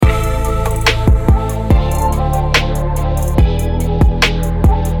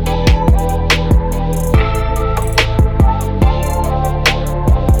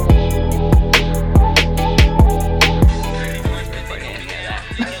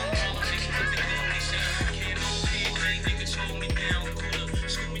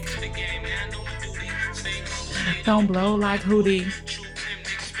don't blow like Hootie.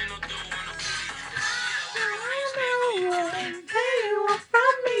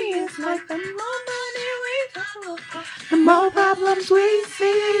 Like the more money we the more problems we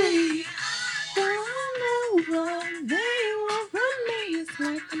see. Don't know what they want from me. It's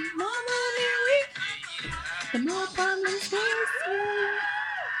like the more money we, the more problems we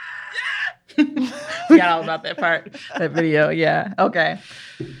see. Forgot all about that part, that video. Yeah. Okay.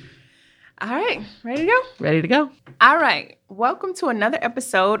 All right. Ready to go? Ready to go. All right. Welcome to another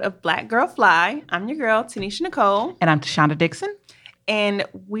episode of Black Girl Fly. I'm your girl, Tanisha Nicole. And I'm Tashonda Dixon. And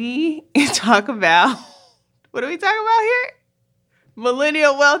we talk about, what are we talking about here?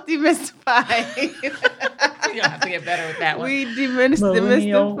 Millennial wealth demystified. You don't have to get better with that one. We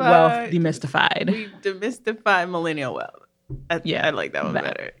Millennial wealth demystified. We demystify millennial wealth. I like that one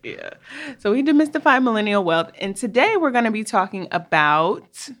better. Yeah. So we demystify millennial wealth. And today we're going to be talking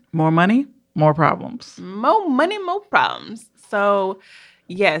about... more money, more problems. More money, more problems. So...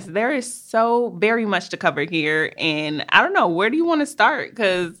 yes, there is so very much to cover here. And I don't know, where do you want to start?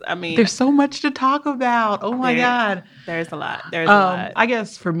 Because, I mean... there's so much to talk about. Oh, my God. There's a lot. There's a lot. I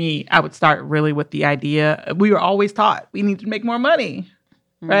guess for me, I would start really with the idea. We were always taught we need to make more money,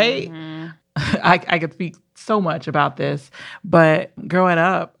 right? Mm-hmm. I could speak so much about this. But growing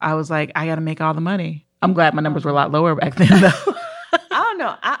up, I was like, I got to make all the money. I'm glad my numbers were a lot lower back then, though. I don't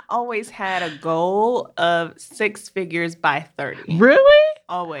know. I always had a goal of 6 figures by 30. Really?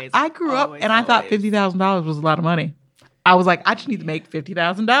 Always. I grew up and I thought $50,000 was a lot of money. I was like, I just need to make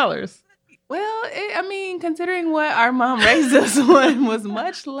 $50,000. Well, considering what our mom raised us on was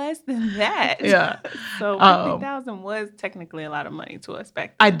much less than that. Yeah. So 50,000 was technically a lot of money to us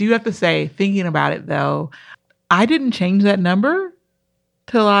back then. I do have to say, thinking about it though, I didn't change that number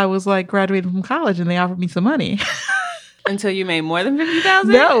till I was like graduating from college and they offered me some money. Until you made more than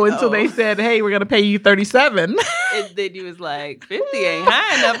 50,000? No, until they said, hey, we're going to pay you 37. And then you was like, 50 ain't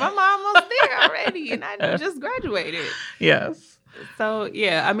high enough. I'm almost there already. And I just graduated. Yes. So,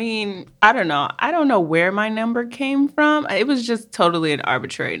 yeah, I don't know. I don't know where my number came from. It was just totally an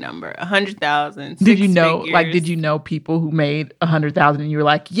arbitrary number. 100,000. Did you know people who made 100,000 and you were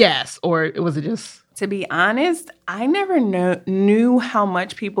like, yes? Or was it just... To be honest, I never knew how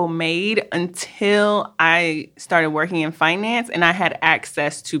much people made until I started working in finance and I had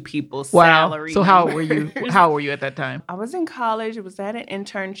access to people's salary. So how were you? How were you at that time? I was in college. I was at an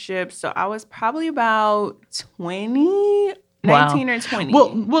internship. So I was probably about 20, 19 or 20.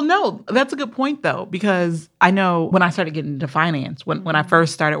 Well, no, that's a good point though, because I know when I started getting into finance, when I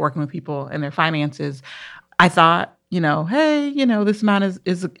first started working with people and their finances, I thought, hey, this amount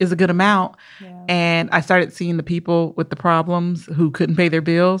is a good amount. Yeah. And I started seeing the people with the problems who couldn't pay their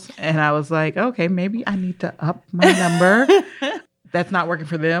bills. And I was like, okay, maybe I need to up my number. That's not working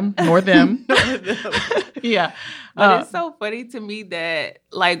for them, nor them. Yeah. But it's so funny to me that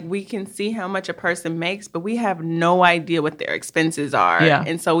we can see how much a person makes, but we have no idea what their expenses are. Yeah.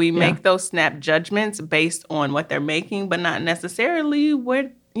 And so we make those snap judgments based on what they're making, but not necessarily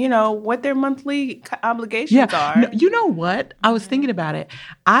what their monthly obligations are. No, you know what? I was thinking about it.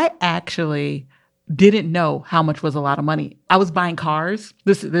 I actually didn't know how much was a lot of money. I was buying cars.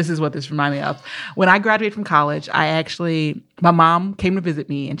 This is what this reminded me of. When I graduated from college, my mom came to visit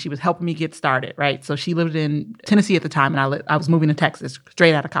me and she was helping me get started, right? So she lived in Tennessee at the time and I was moving to Texas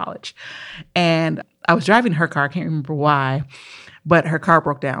straight out of college. And I was driving her car. I can't remember why, but her car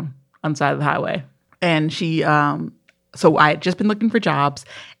broke down on the side of the highway. And she... So I had just been looking for jobs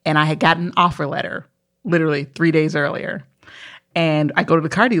and I had gotten an offer letter literally 3 days earlier. And I go to the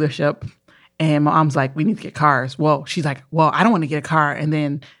car dealership and my mom's like, we need to get cars. Well, she's like, well, I don't want to get a car and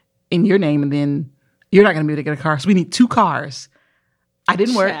then in your name and then you're not going to be able to get a car. So we need 2 cars. I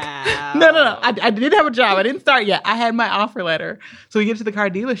didn't work. No. I didn't have a job. I didn't start yet. I had my offer letter. So we get to the car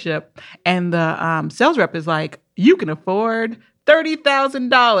dealership and the sales rep is like, you can afford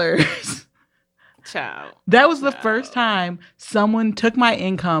 $30,000. Child. That was the first time someone took my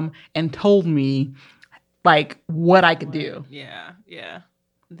income and told me, what I could do. Yeah.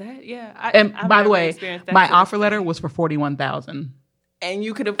 By the way, my offer letter was for $41,000. And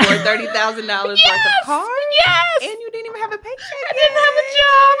you could afford $30,000 worth of cars? Yes. And you didn't even have a paycheck. I didn't have a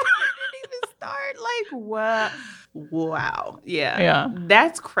job. You didn't even start. What? Wow. Yeah. Yeah.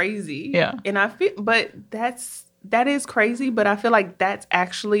 That's crazy. Yeah. And that is crazy, but I feel like that's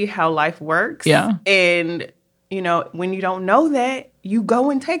actually how life works. Yeah. And, when you don't know that, you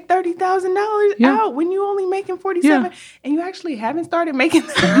go and take $30,000 out when you only making $47,000 and you actually haven't started making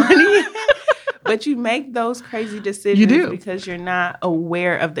that money yet. But you make those crazy decisions because you're not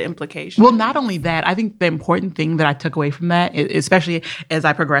aware of the implications. Well, not only that, I think the important thing that I took away from that, especially as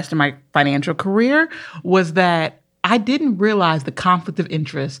I progressed in my financial career, was that I didn't realize the conflict of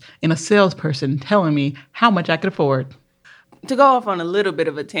interest in a salesperson telling me how much I could afford. To go off on a little bit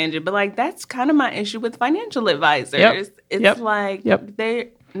of a tangent, but like that's kind of my issue with financial advisors. It's like they're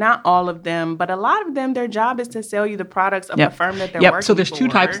not all of them, but a lot of them, their job is to sell you the products of the firm that they're working for. So there's two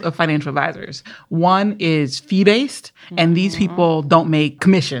types of financial advisors. One is fee-based, and these people don't make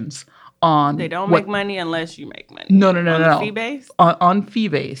commissions on. They don't make money unless you make money. No. Fee-based? On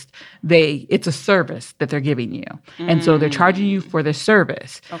fee-based, it's a service that they're giving you. And so they're charging you for their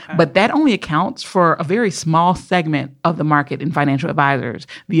service. Okay. But that only accounts for a very small segment of the market in financial advisors.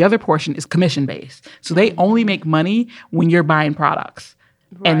 The other portion is commission-based. So they only make money when you're buying products.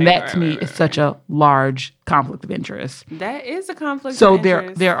 And that to me is such a large conflict of interest. That is a conflict of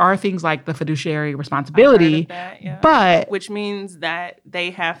interest. So there are things like the fiduciary responsibility, but which means that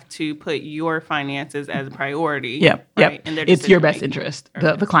they have to put your finances as a priority. It's your best interest,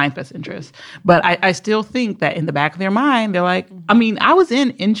 the client's best interest. But I still think that in the back of their mind, they're like, I mean, I was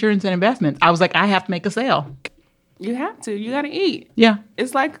in insurance and investments. I was like, I have to make a sale. You have to. You got to eat. Yeah.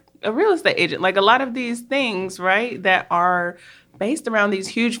 It's like a real estate agent. Like a lot of these things, right, that are based around these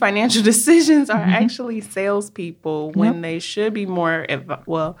huge financial decisions are actually salespeople when they should be more,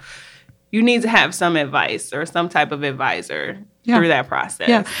 you need to have some advice or some type of advisor through that process.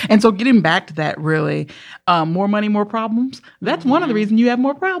 Yeah. And so getting back to that really, more money, more problems, that's one of the reasons you have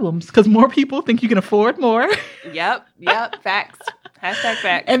more problems because more people think you can afford more. Yep. Facts. Hashtag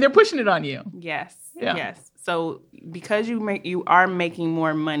facts. And they're pushing it on you. Yes. So because you are making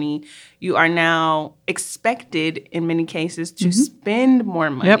more money, you are now expected in many cases to spend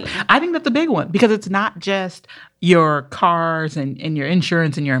more money. Yep. I think that's a big one because it's not just your cars and your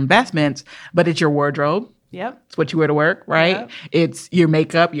insurance and your investments, but it's your wardrobe. Yep. It's what you wear to work, right? Yep. It's your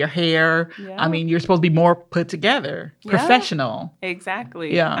makeup, your hair. Yep. I mean, you're supposed to be more put together, professional.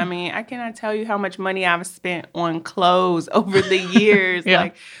 Exactly. Yeah. I mean, I cannot tell you how much money I've spent on clothes over the years.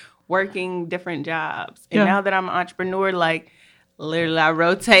 Like working different jobs. And now that I'm an entrepreneur, like literally I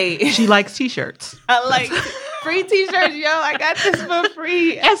rotate. She likes t-shirts. I like free t-shirts, yo. I got this for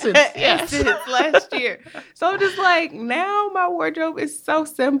free. Essence last year. So I'm just like, now my wardrobe is so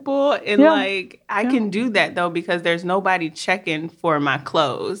simple. And like I can do that though because there's nobody checking for my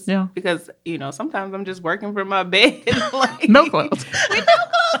clothes. Yeah. Because, sometimes I'm just working from my bed. Like, no clothes. With no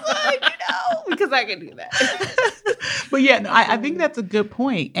clothes on, because I can do that. But I think that's a good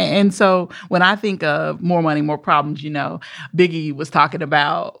point. And so when I think of more money, more problems, Biggie was talking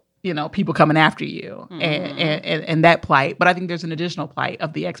about, people coming after you and that plight. But I think there's an additional plight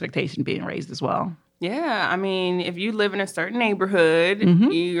of the expectation being raised as well. Yeah. I mean, if you live in a certain neighborhood,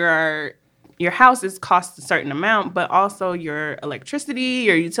 your houses cost a certain amount, but also your electricity,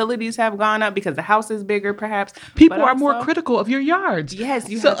 your utilities have gone up because the house is bigger, perhaps. People are more critical of your yards. Yes,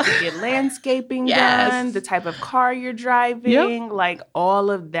 you have to get landscaping done, the type of car you're driving, like all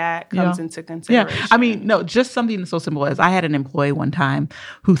of that comes into consideration. Yeah, I mean, no, just something so simple as I had an employee one time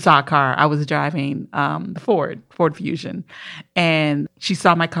who saw a car. I was driving the Ford Fusion, and she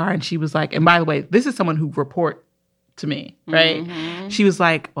saw my car and she was like, and by the way, this is someone who report to me, right? She was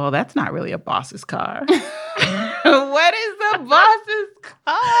like, well, that's not really a boss's car. What is a boss's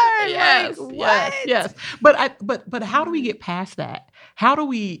car? Yes, like, what? Yes. But how do we get past that? How do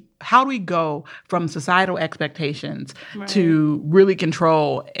we go from societal expectations to really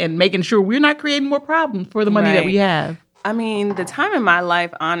control and making sure we're not creating more problems for the money that we have? I mean, the time in my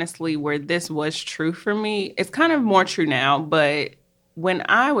life, honestly, where this was true for me, it's kind of more true now, but when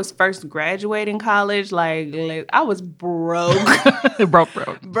I was first graduating college, like I was broke. broke.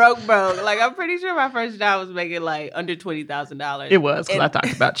 Like, I'm pretty sure my first job was making like under $20,000. It was, because I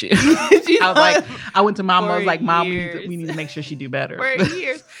talked about you. I was like, I went to Mom. I was like, Mom, we need to make sure she do better. For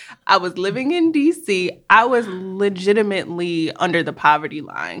years. I was living in D.C. I was legitimately under the poverty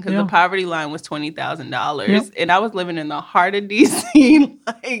line because the poverty line was $20,000. And I was living in the heart of D.C.,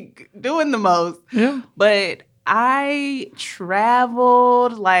 like doing the most. Yeah. But I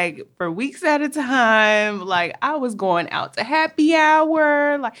traveled like for weeks at a time. Like I was going out to happy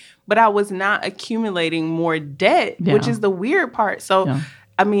hour, but I was not accumulating more debt, which is the weird part. So,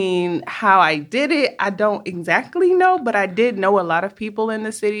 I mean, how I did it, I don't exactly know, but I did know a lot of people in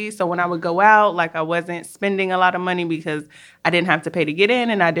the city. So when I would go out, like I wasn't spending a lot of money because I didn't have to pay to get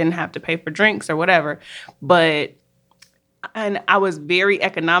in and I didn't have to pay for drinks or whatever. And I was very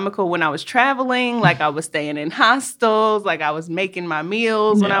economical when I was traveling. Like I was staying in hostels. Like I was making my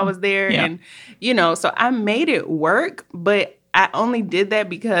meals when I was there. Yeah. And, so I made it work. But I only did that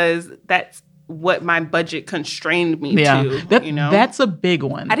because that's what my budget constrained me to. That's a big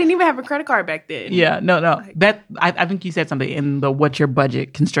one. I didn't even have a credit card back then. Yeah, no. I think you said something in the what your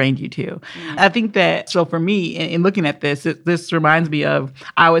budget constrained you to. I think that, so for me, in looking at this, this reminds me of,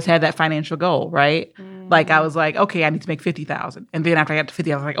 I always had that financial goal, right? Like I was like, okay, I need to make 50,000. And then after I got to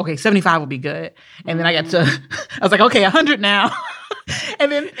 50, I was like, okay, 75 will be good. And then I got to, I was like, okay, 100 now.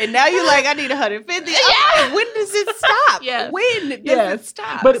 And now you're like, I need 150. Yeah. When does it stop? Yes. When does it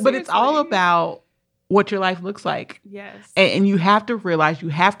stop? But it's all about what your life looks like. Yes. And you have to realize, you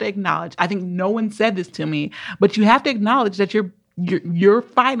have to acknowledge, I think no one said this to me, but you have to acknowledge that your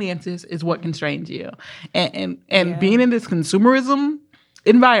finances is what constrains you. And being in this consumerism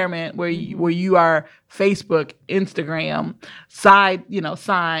environment where you are Facebook, Instagram,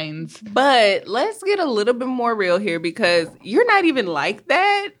 signs. But let's get a little bit more real here, because you're not even like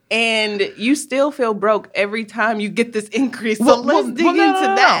that, and you still feel broke every time you get this increase. So let's dig into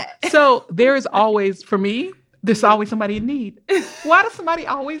that. So there's always, for me, there's always somebody in need. Why does somebody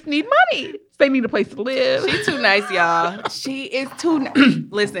always need money? They need a place to live. She's too nice, y'all. She is too nice.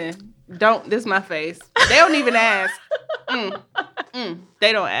 Listen. This is my face. They don't even ask.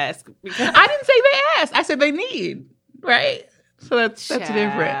 They don't ask. I didn't say they asked. I said they need, right? So that's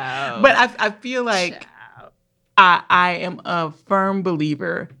different. But I feel like I am a firm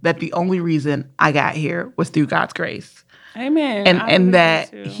believer that the only reason I got here was through God's grace. Amen. And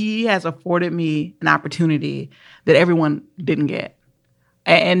that He has afforded me an opportunity that everyone didn't get.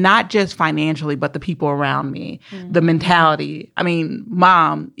 And not just financially, but the people around me, the mentality. I mean,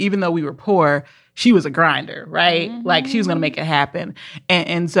 Mom, even though we were poor, she was a grinder, right? Like, she was going to make it happen.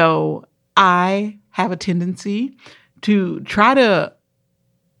 And so I have a tendency to try to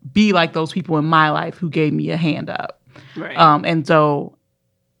be like those people in my life who gave me a hand up. Right. And so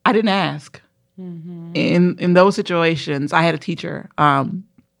I didn't ask. In those situations, I had a teacher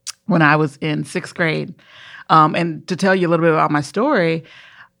when I was in 6th grade. And to tell you a little bit about my story,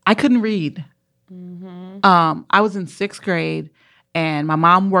 I couldn't read. I was in 6th grade, and my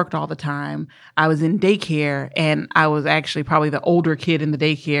mom worked all the time. I was in daycare, and I was actually probably the older kid in the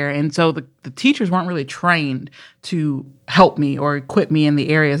daycare. And so the teachers weren't really trained to help me or equip me in the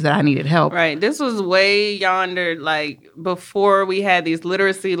areas that I needed help. Right. This was way yonder, like, before we had these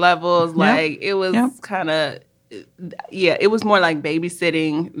literacy levels. Like, it was kind of... Yeah, it was more like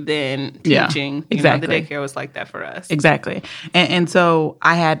babysitting than teaching. Yeah, exactly. The daycare was like that for us. Exactly. And so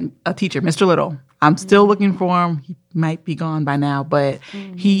I had a teacher, Mr. Little. I'm still looking for him. He might be gone by now, but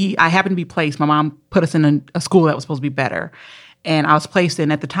I happened to be placed. My mom put us in a school that was supposed to be better. And I was placed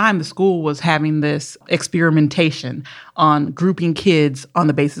in, at the time, the school was having this experimentation on grouping kids on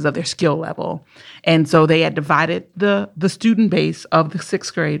the basis of their skill level. And so they had divided the student base of the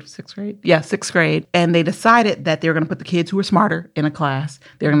 6th grade. 6th grade. And they decided that they were going to put the kids who were smarter in a class.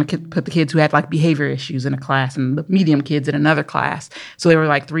 They were going to put the kids who had like behavior issues in a class and the medium kids in another class. So they were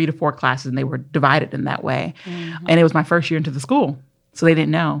like 3 to 4 classes, and they were divided in that way. And it was my first year into the school. So they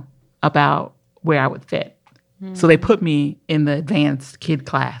didn't know about where I would fit. So they put me in the advanced kid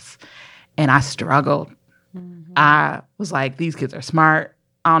class, and I struggled. I was like, these kids are smart.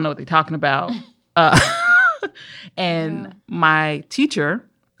 I don't know what they're talking about. And my teacher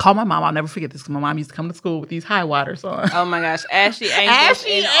called my mom. I'll never forget this, because my mom used to come to school with these high waters on. Oh my gosh, ashy ankles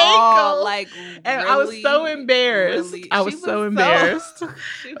and all, like, and I was so embarrassed. I was so embarrassed.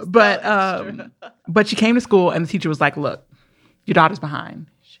 But she came to school, and the teacher was like, look, your daughter's behind.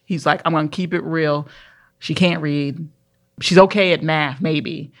 He's like, I'm going to keep it real. She can't read. She's okay at math,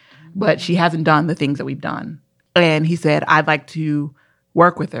 maybe, but she hasn't done the things that we've done. And he said, I'd like to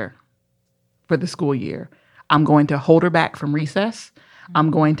work with her for the school year. I'm going to hold her back from recess.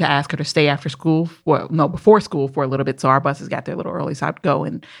 I'm going to ask her to stay after school, before school for a little bit. So our buses got there a little early. So I'd go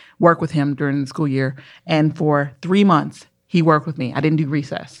and work with him during the school year. And for 3 months, he worked with me. I didn't do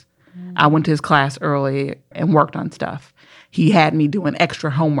recess. I went to his class early and worked on stuff. He had me doing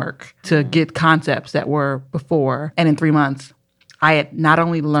extra homework to get concepts that were before. And in 3 months, I had not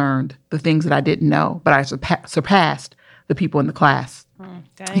only learned the things that I didn't know, but I surpassed the people in the class.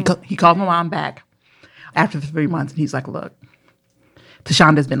 He called my mom back after the 3 months, and he's like, look,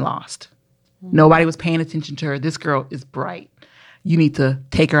 Tashonda's been lost. Nobody was paying attention to her. This girl is bright. You need to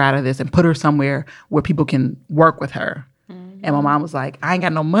take her out of this and put her somewhere where people can work with her. And my mom was like, I ain't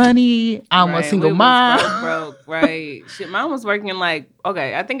got no money. I'm a single mom. Broke, right. Shit, mom was working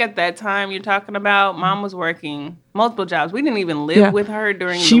I think at that time you're talking about, mom was working multiple jobs. We didn't even live with her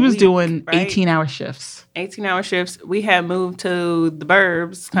during the week. She was doing right? 18-hour shifts. 18-hour shifts. We had moved to the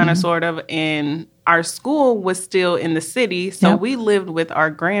burbs, kind of, sort of, and our school was still in the city, so we lived with our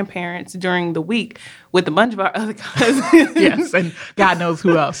grandparents during the week with a bunch of our other cousins. Yes, and God knows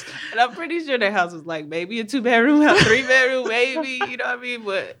who else. And I'm pretty sure their house was like maybe a 2-bedroom house, 3-bedroom, maybe, you know what I mean?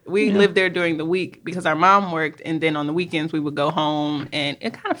 But we lived there during the week because our mom worked, and then on the weekends we would go home, and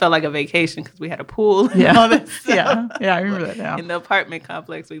it kind of felt like a vacation because we had a pool and all that stuff. Yeah, I remember that now. In the apartment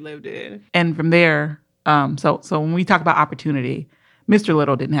complex we lived in. And from there, so when we talk about opportunity, Mr.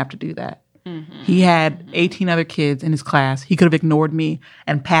 Little didn't have to do that. Mm-hmm. He had 18 other kids in his class. He could have ignored me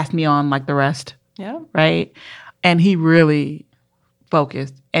and passed me on like the rest. Yeah. Right. And he really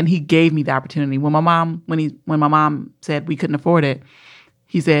focused, and he gave me the opportunity. When my mom said we couldn't afford it,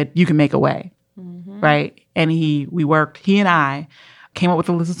 he said, "You can make a way." Mm-hmm. Right. And we worked. He and I came up with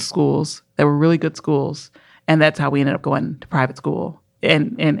a list of schools that were really good schools, and that's how we ended up going to private school.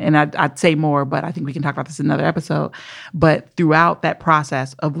 And I'd say more, but I think we can talk about this in another episode. But throughout that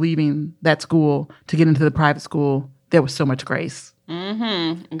process of leaving that school to get into the private school, there was so much grace.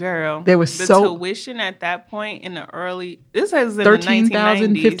 Mm-hmm. Girl. There was the so... tuition at that point in the early... This was in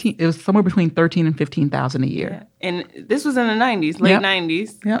 13,000, the 1990s. 15... It was somewhere between 13 and 15,000 a year. Yeah. And this was in the 90s, late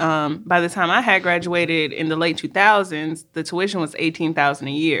 90s. Yep. By the time I had graduated in the late 2000s, the tuition was $18,000 a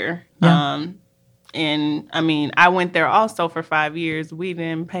year. Yeah. And I mean, I went there also for 5 years. We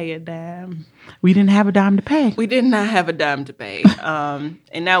didn't pay a dime. We didn't have a dime to pay. We did not have a dime to pay.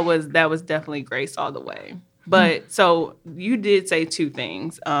 And that was definitely grace all the way. But so you did say two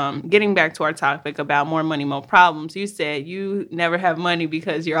things. Getting back to our topic about more money, more problems, you said you never have money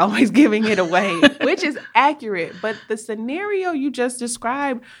because you're always giving it away, which is accurate. But the scenario you just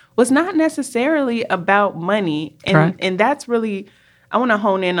described was not necessarily about money. And that's really, I want to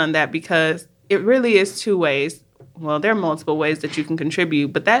hone in on that because it really is two ways. Well, there are multiple ways that you can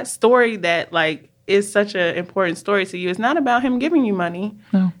contribute, but that story that is such an important story to you. It's not about him giving you money.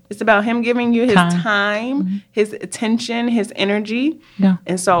 No. It's about him giving you his time, mm-hmm. his attention, his energy. Yeah.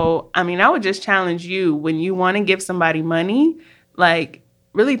 And so, I mean, I would just challenge you when you want to give somebody money,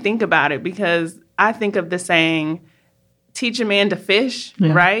 really think about it, because I think of the saying, teach a man to fish,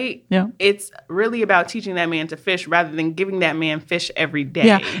 right? Yeah. It's really about teaching that man to fish rather than giving that man fish every day.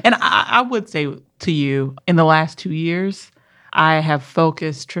 Yeah. And I would say to you, in the last 2 years, I have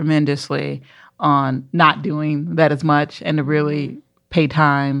focused tremendously on not doing that as much and to really pay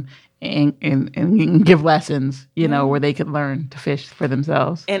time and give lessons, where they could learn to fish for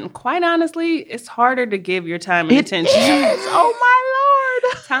themselves. And quite honestly, it's harder to give your time and attention. It is. Oh,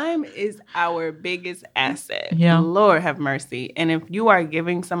 my Lord. Time is our biggest asset. Yeah. Lord have mercy. And if you are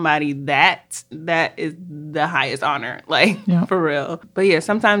giving somebody that is the highest honor, for real. But yeah,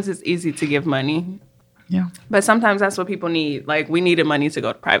 sometimes it's easy to give money. Yeah. But sometimes that's what people need. We needed money to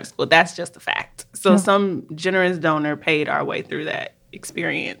go to private school. That's just a fact. So some generous donor paid our way through that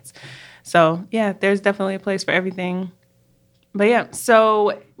experience. So, yeah, there's definitely a place for everything. But, yeah,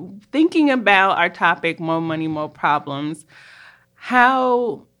 so thinking about our topic, more money, more problems,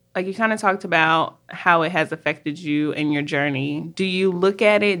 how, you kind of talked about how it has affected you and your journey. Do you look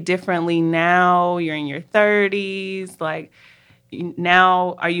at it differently now? You're in your 30s,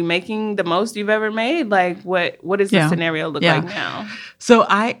 now, are you making the most you've ever made? What does the scenario look like now? So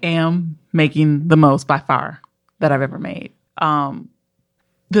I am making the most by far that I've ever made.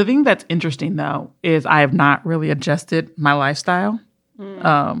 The thing that's interesting, though, is I have not really adjusted my lifestyle.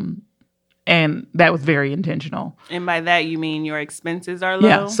 And that was very intentional. And by that, you mean your expenses are low?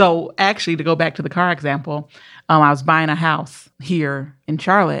 Yeah. So actually, to go back to the car example, I was buying a house here in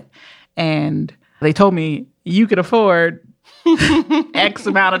Charlotte, and they told me you could afford X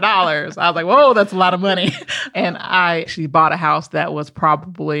amount of dollars. I was like, whoa, that's a lot of money. And I actually bought a house that was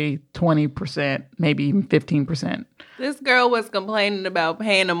probably 20%, maybe even 15%. This girl was complaining about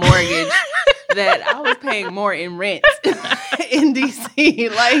paying a mortgage that I was paying more in rent in DC.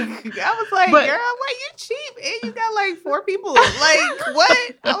 I was like, girl, why you cheap? And you got 4 people.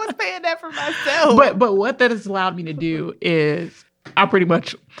 What? I was paying that for myself. But what that has allowed me to do is I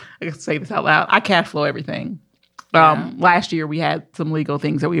can say this out loud, I cash flow everything. Last year we had some legal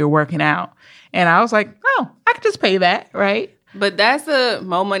things that we were working out, and I was like, oh, I could just pay that, right? But that's a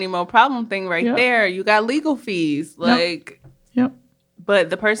more money, more problem thing right there. You got legal fees. Yep. But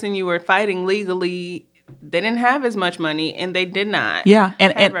the person you were fighting legally, they didn't have as much money, and they did not. Yeah.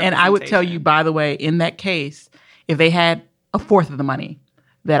 And I would tell you, by the way, in that case, if they had a fourth of the money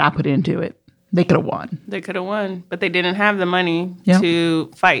that I put into it, they could have won. They could have won, but they didn't have the money to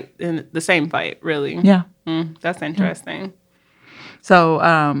fight in the same fight, really. Yeah. That's interesting. So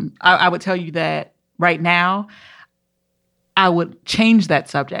I would tell you that right now, I would change that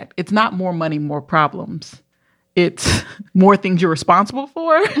subject. It's not more money, more problems. It's more things you're responsible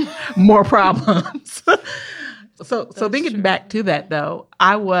for, more problems. So thinking back to that, though,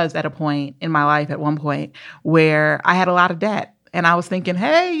 I was at a point in my life at one point where I had a lot of debt. And I was thinking,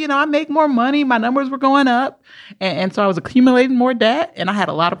 hey, I make more money. My numbers were going up. And so I was accumulating more debt and I had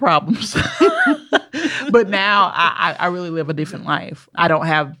a lot of problems. But now I really live a different life. I don't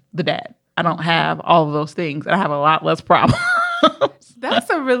have the debt. I don't have all of those things. And I have a lot less problems. That's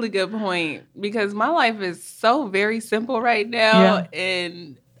a really good point because my life is so very simple right now. Yeah.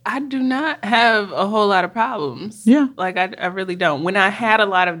 And I do not have a whole lot of problems. Yeah. Like, I really don't. When I had a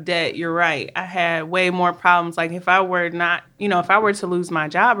lot of debt, you're right. I had way more problems. Like, if I were to lose my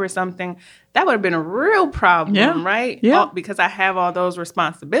job or something, that would have been a real problem, right? Yeah. Because I have all those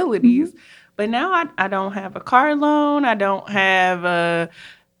responsibilities. Mm-hmm. But now I don't have a car loan. I don't have a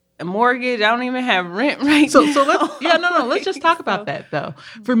mortgage. I don't even have rent right now. So let's just talk about that, though.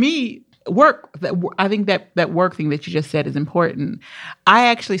 For me, I think that work thing that you just said is important. I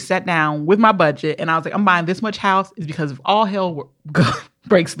actually sat down with my budget and I was like, I'm buying this much house is because if all hell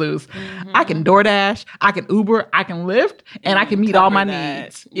breaks loose, mm-hmm. I can DoorDash, I can Uber, I can Lyft, and I can meet all my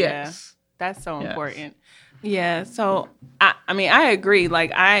needs. Yes. Yeah. That's so important. Yeah. So, I agree.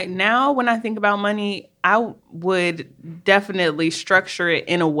 Like, now when I think about money, I would definitely structure it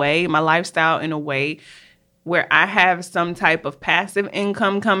in a way, my lifestyle in a way where I have some type of passive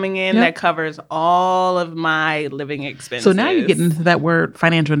income coming in that covers all of my living expenses. So now you're getting into that word,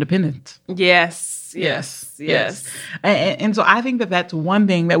 financial independence. Yes. And so I think that that's one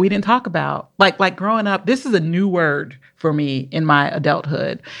thing that we didn't talk about. Like growing up, this is a new word for me in my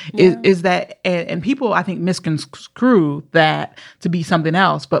adulthood, is that, and people I think misconstrue that to be something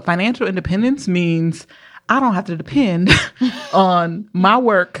else, but financial independence means I don't have to depend on my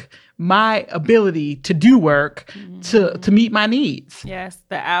work, my ability to do work to meet my needs. Yes,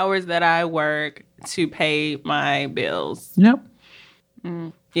 the hours that I work to pay my bills. Yep.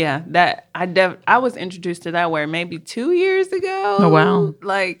 Yeah, that I was introduced to that word maybe 2 years ago. Oh, wow.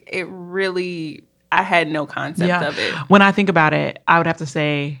 Like, it really, I had no concept of it. When I think about it, I would have to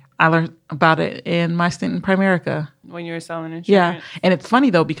say I learned about it in my stint in Primerica. When you were selling insurance? Yeah. And it's funny,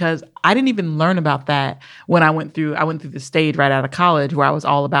 though, because I didn't even learn about that when I went through the stage right out of college where I was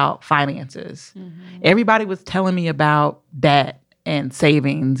all about finances. Mm-hmm. Everybody was telling me about debt and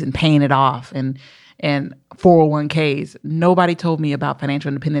savings and paying it off and 401ks. Nobody told me about financial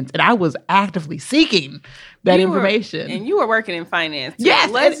independence. And I was actively seeking that information. And you were working in finance. Too. Yes.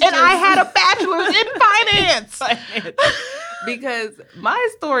 And I had a bachelor's in finance. Because my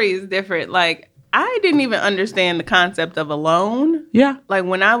story is different. Like, I didn't even understand the concept of a loan. Yeah. Like,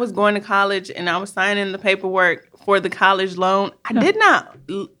 when I was going to college and I was signing the paperwork for the college loan, I did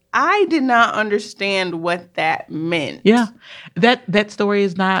not understand what that meant. Yeah. That story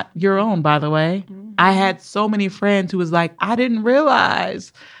is not your own, by the way. Mm-hmm. I had so many friends who was like, I didn't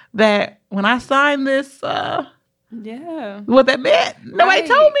realize that when I signed this, what that meant. Nobody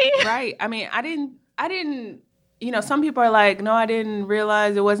told me. Right. I mean, I didn't, some people are like, no, I didn't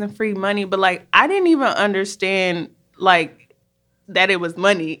realize it wasn't free money. But, like, I didn't even understand, like, that it was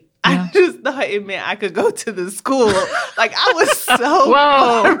money. Yeah. I just thought it meant I could go to the school. Like, I was so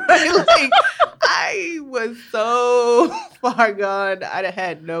far, right? Like, I was so far gone. I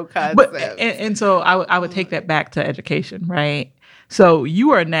had no concept. But, and so I would take that back to education, right? So you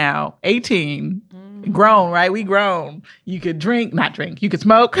are now 18, grown, right? We grown. You could not drink. You could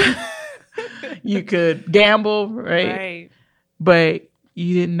smoke. You could gamble, right? But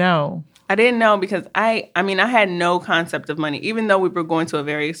you didn't know. I didn't know because I had no concept of money. Even though we were going to a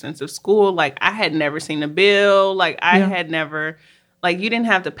very expensive school, like, I had never seen a bill. Like, I had never, like, you didn't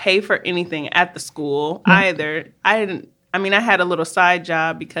have to pay for anything at the school either. I had a little side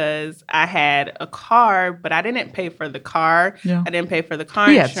job because I had a car, but I didn't pay for the car. Yeah. I didn't pay for the car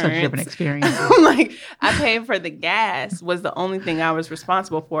insurance. Yeah, such a different experience. Like, I paid for the gas was the only thing I was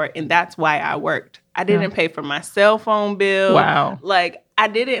responsible for, and that's why I worked. I didn't pay for my cell phone bill. Wow. Like, I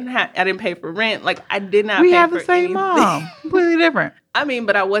didn't pay for rent. Like, I did not pay for anything. We have the same mom. Completely different.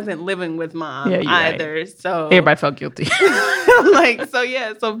 But I wasn't living with mom either. Right. So everybody felt guilty.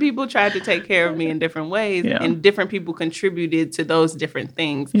 So people tried to take care of me in different ways, and different people contributed to those different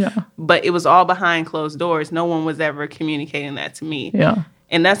things. Yeah. But it was all behind closed doors. No one was ever communicating that to me. Yeah.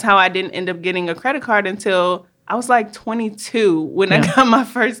 And that's how I didn't end up getting a credit card until I was like 22 when I got my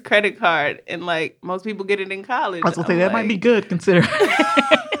first credit card. And, like, most people get it in college. I was going to say, that might be good considering.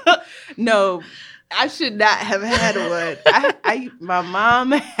 No, I should not have had one. My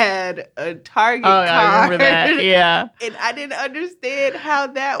mom had a Target card. I remember that. Yeah. And I didn't understand how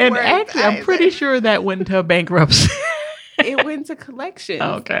that worked. And worked. actually, I'm pretty sure that went into bankruptcy. It went to collections.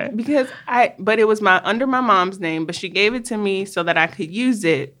 Okay. But it was under my mom's name, but she gave it to me so that I could use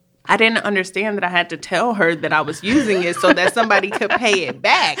it. I didn't understand that I had to tell her that I was using it so that somebody could pay it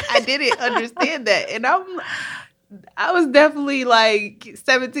back. I didn't understand that. And I was definitely like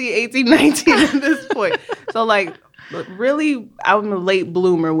 17, 18, 19 at this point. So like, really, I'm a late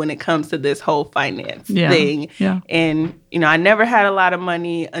bloomer when it comes to this whole finance thing. Yeah. And, I never had a lot of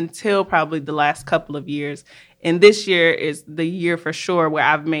money until probably the last couple of years. And this year is the year for sure where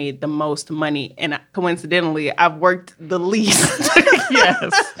I've made the most money. And coincidentally, I've worked the least.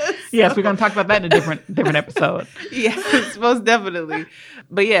 Yes, we're going to talk about that in a different episode. Yes, most definitely.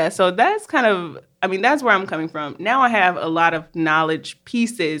 But yeah, so that's that's where I'm coming from. Now I have a lot of knowledge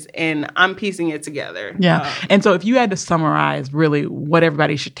pieces and I'm piecing it together. Yeah. And so if you had to summarize really what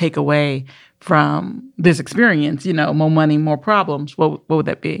everybody should take away from this experience, more money, more problems, what would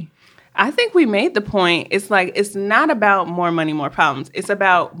that be? I think we made the point. It's not about more money, more problems. It's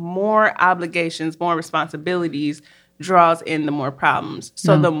about more obligations, more responsibilities draws in the more problems.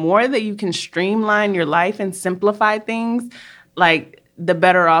 So the more that you can streamline your life and simplify things, like the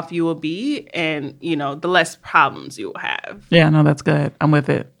better off you will be and, the less problems you will have. Yeah, no, that's good. I'm with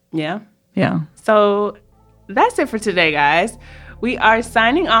it. Yeah. Yeah. So that's it for today, guys. We are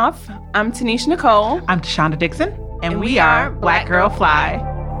signing off. I'm Tanisha Nicole. I'm Tashonda Dixon. And we are Black Girl Fly.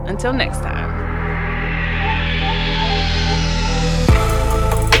 Until next time.